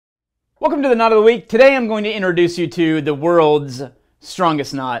Welcome to the Knot of the Week. Today I'm going to introduce you to the world's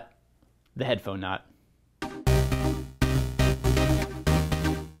strongest knot, the headphone knot.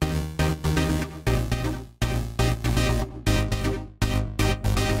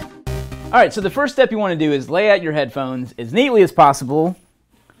 Alright, so the first step you want to do is lay out your headphones as neatly as possible.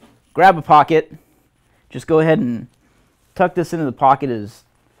 Grab a pocket. Just go ahead and tuck this into the pocket as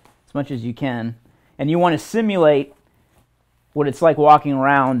much as you can. And you want to simulate what it's like walking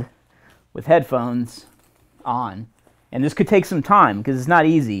around with headphones on. And this could take some time because it's not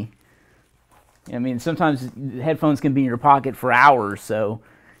easy. I mean, sometimes headphones can be in your pocket for hours, so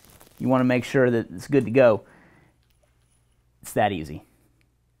you want to make sure that it's good to go. It's that easy.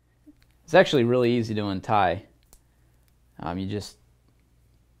 It's actually really easy to untie. You just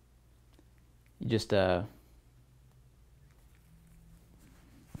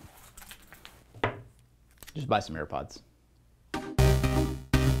buy some AirPods.